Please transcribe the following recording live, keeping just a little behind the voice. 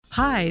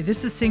Hi,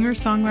 this is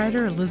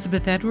singer-songwriter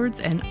Elizabeth Edwards,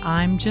 and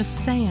I'm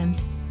just saying.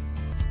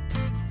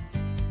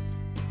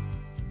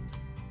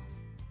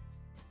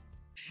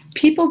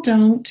 People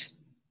don't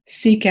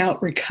seek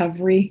out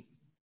recovery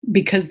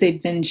because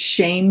they've been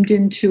shamed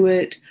into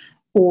it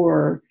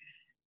or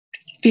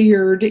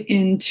feared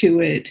into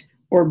it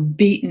or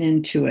beaten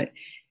into it.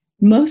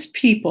 Most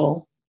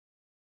people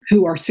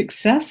who are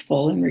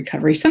successful in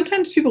recovery,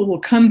 sometimes people will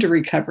come to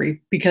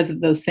recovery because of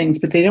those things,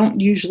 but they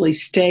don't usually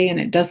stay and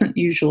it doesn't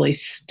usually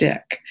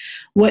stick.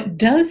 What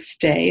does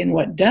stay and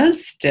what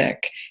does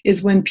stick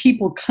is when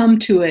people come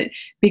to it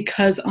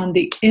because on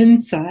the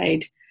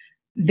inside,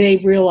 they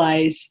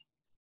realize,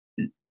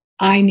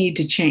 I need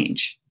to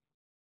change.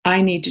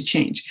 I need to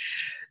change.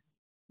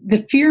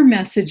 The fear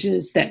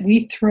messages that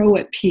we throw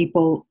at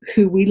people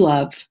who we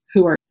love,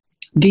 who are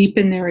deep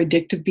in their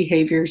addictive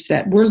behaviors,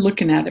 that we're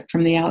looking at it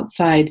from the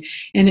outside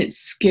and it's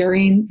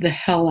scaring the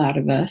hell out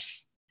of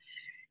us.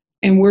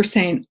 And we're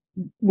saying,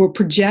 we're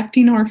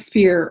projecting our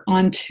fear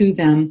onto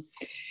them.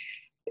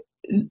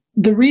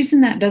 The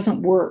reason that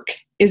doesn't work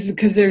is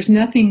because there's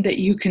nothing that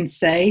you can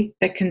say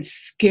that can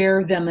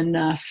scare them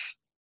enough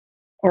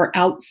or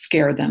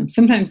outscare them.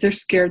 Sometimes they're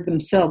scared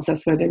themselves.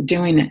 That's why they're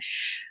doing it.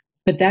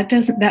 But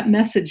that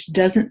message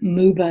doesn't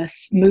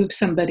move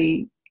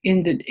somebody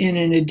in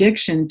an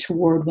addiction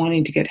toward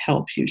wanting to get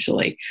help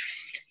usually.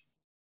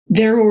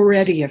 They're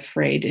already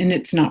afraid and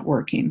it's not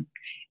working.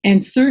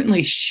 And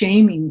certainly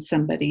shaming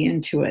somebody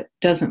into it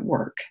doesn't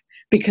work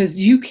because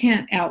you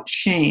can't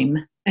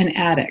out-shame an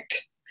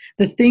addict.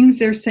 The things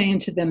they're saying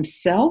to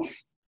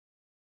themselves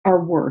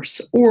are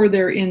worse, or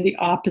they're in the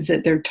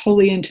opposite. They're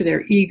totally into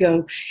their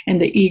ego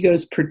and the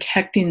ego's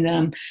protecting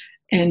them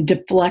and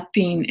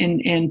deflecting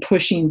and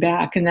pushing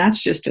back. And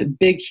that's just a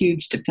big,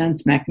 huge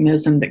defense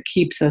mechanism that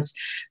keeps us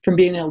from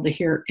being able to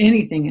hear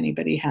anything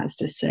anybody has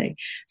to say.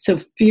 So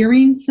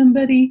fearing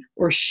somebody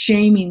or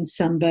shaming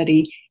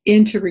somebody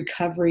into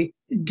recovery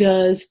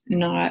does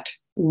not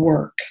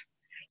work.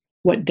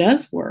 What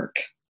does work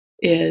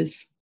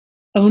is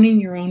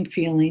owning your own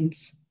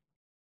feelings,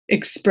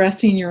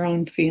 expressing your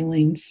own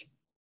feelings,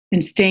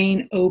 and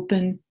staying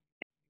open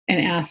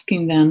and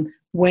asking them,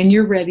 when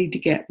you're ready to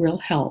get real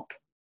help,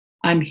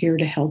 I'm here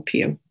to help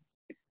you.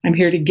 I'm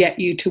here to get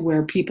you to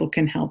where people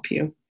can help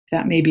you.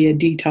 That may be a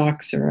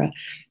detox or a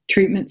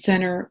treatment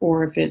center,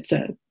 or if it's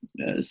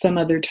some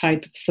other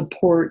type of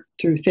support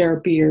through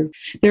therapy, or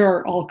there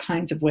are all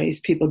kinds of ways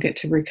people get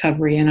to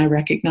recovery, and I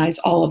recognize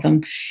all of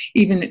them.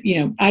 Even,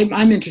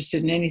 I'm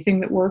interested in anything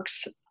that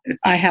works.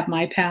 I have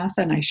my path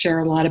and I share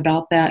a lot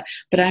about that,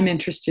 but I'm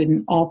interested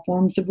in all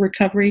forms of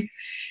recovery.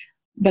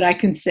 But I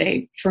can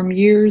say from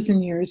years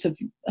and years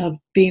of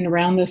being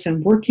around this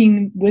and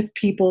working with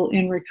people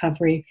in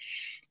recovery,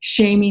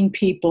 shaming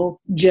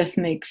people just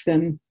makes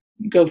them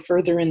go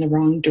further in the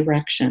wrong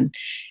direction.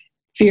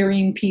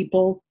 Fearing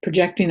people,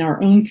 projecting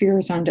our own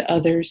fears onto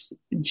others,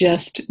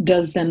 just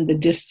does them the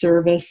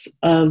disservice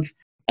of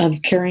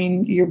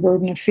carrying your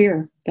burden of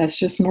fear. That's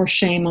just more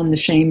shame on the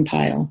shame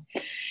pile.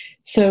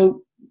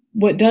 So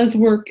what does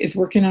work is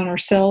working on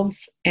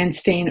ourselves and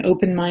staying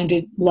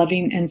open-minded,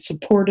 loving, and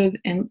supportive,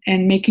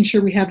 and making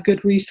sure we have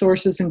good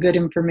resources and good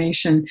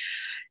information,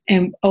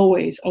 and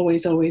always,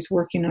 always, always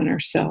working on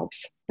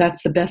ourselves.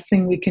 That's the best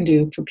thing we can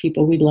do for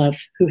people we love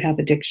who have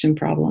addiction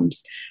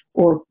problems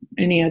or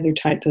any other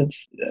type of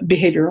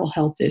behavioral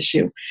health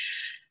issue.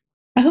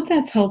 I hope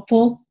that's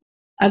helpful.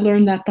 I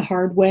learned that the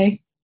hard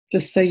way,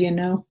 just so you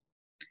know.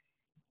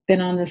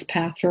 Been on this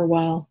path for a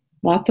while.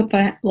 Lots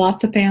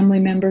of family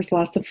members,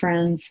 lots of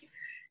friends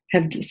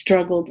have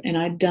struggled, and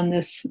I've done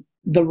this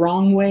the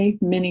wrong way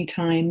many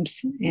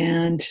times,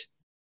 and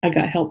I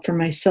got help for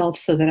myself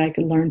so that I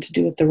could learn to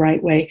do it the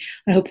right way.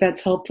 I hope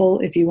that's helpful.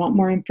 If you want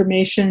more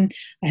information,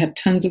 I have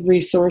tons of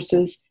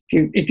resources.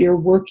 If you're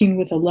working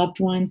with a loved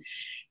one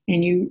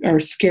and you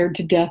are scared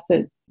to death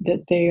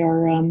that they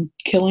are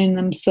killing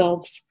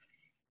themselves,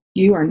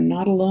 you are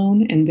not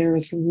alone, and there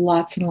is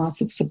lots and lots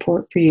of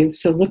support for you.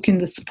 So look in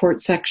the support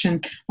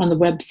section on the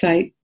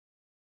website.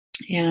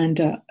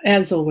 And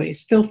as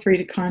always, feel free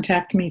to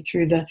contact me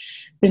through the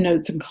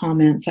notes and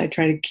comments. I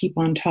try to keep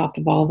on top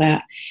of all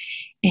that.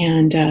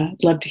 And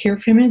I'd love to hear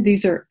from you.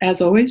 These are,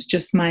 as always,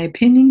 just my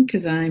opinion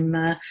because I'm,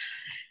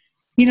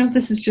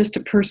 this is just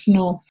a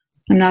personal,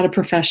 I'm not a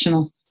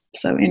professional.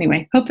 So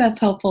anyway, hope that's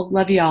helpful.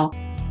 Love you all.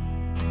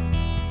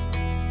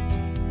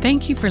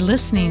 Thank you for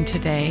listening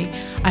today.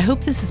 I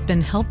hope this has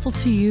been helpful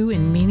to you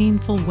in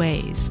meaningful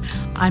ways.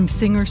 I'm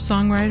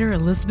singer-songwriter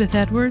Elizabeth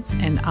Edwards,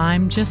 and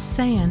I'm just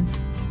saying.